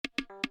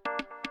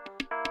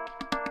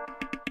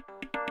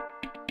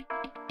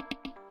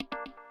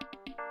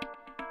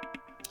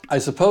I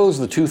suppose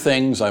the two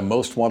things I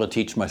most want to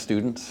teach my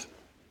students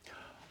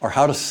are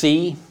how to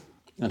see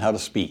and how to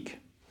speak.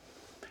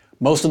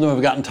 Most of them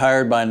have gotten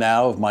tired by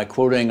now of my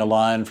quoting a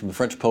line from the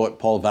French poet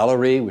Paul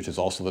Valéry, which is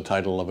also the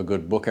title of a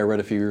good book I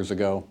read a few years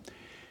ago.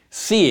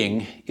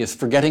 Seeing is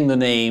forgetting the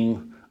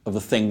name of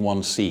the thing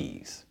one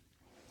sees.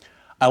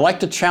 I like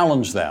to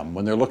challenge them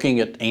when they're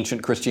looking at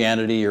ancient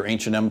Christianity or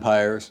ancient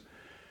empires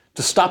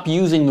to stop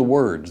using the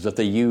words that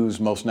they use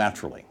most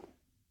naturally.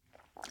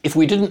 If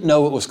we didn't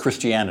know it was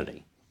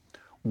Christianity,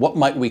 what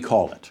might we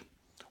call it?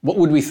 What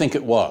would we think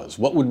it was?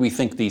 What would we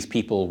think these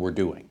people were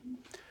doing?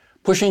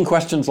 Pushing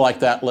questions like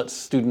that lets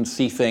students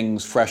see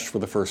things fresh for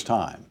the first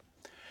time.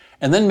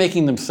 And then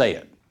making them say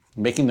it,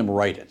 making them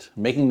write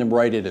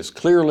it as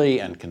clearly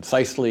and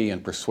concisely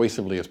and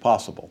persuasively as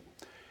possible,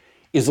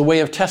 is a way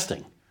of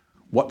testing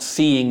what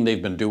seeing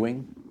they've been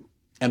doing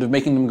and of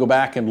making them go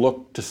back and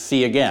look to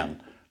see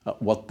again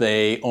what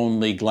they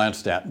only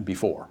glanced at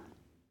before.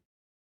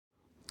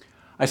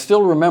 I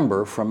still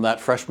remember from that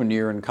freshman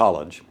year in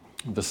college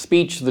the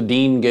speech the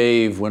dean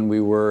gave when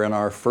we were in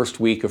our first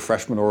week of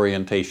freshman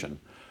orientation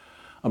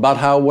about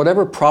how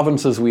whatever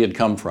provinces we had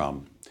come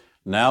from,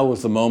 now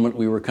was the moment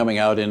we were coming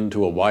out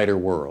into a wider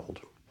world.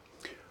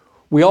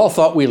 We all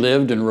thought we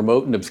lived in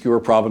remote and obscure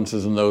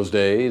provinces in those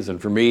days,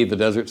 and for me, the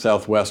desert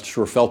Southwest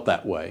sure felt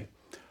that way.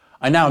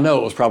 I now know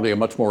it was probably a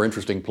much more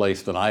interesting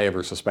place than I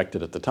ever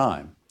suspected at the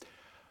time.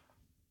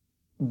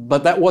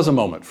 But that was a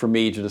moment for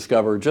me to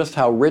discover just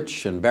how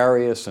rich and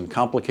various and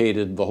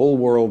complicated the whole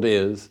world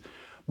is,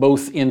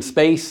 both in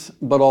space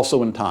but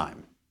also in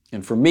time.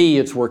 And for me,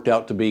 it's worked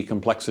out to be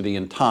complexity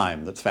in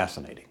time that's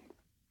fascinating.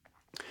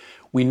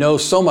 We know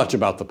so much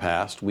about the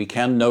past, we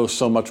can know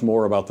so much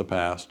more about the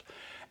past,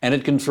 and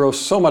it can throw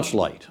so much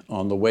light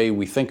on the way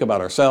we think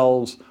about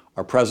ourselves,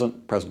 our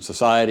present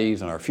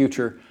societies, and our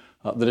future,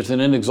 that it's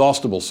an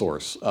inexhaustible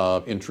source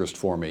of interest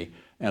for me,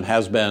 and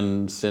has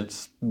been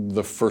since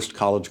the first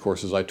college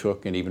courses I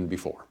took and even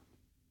before.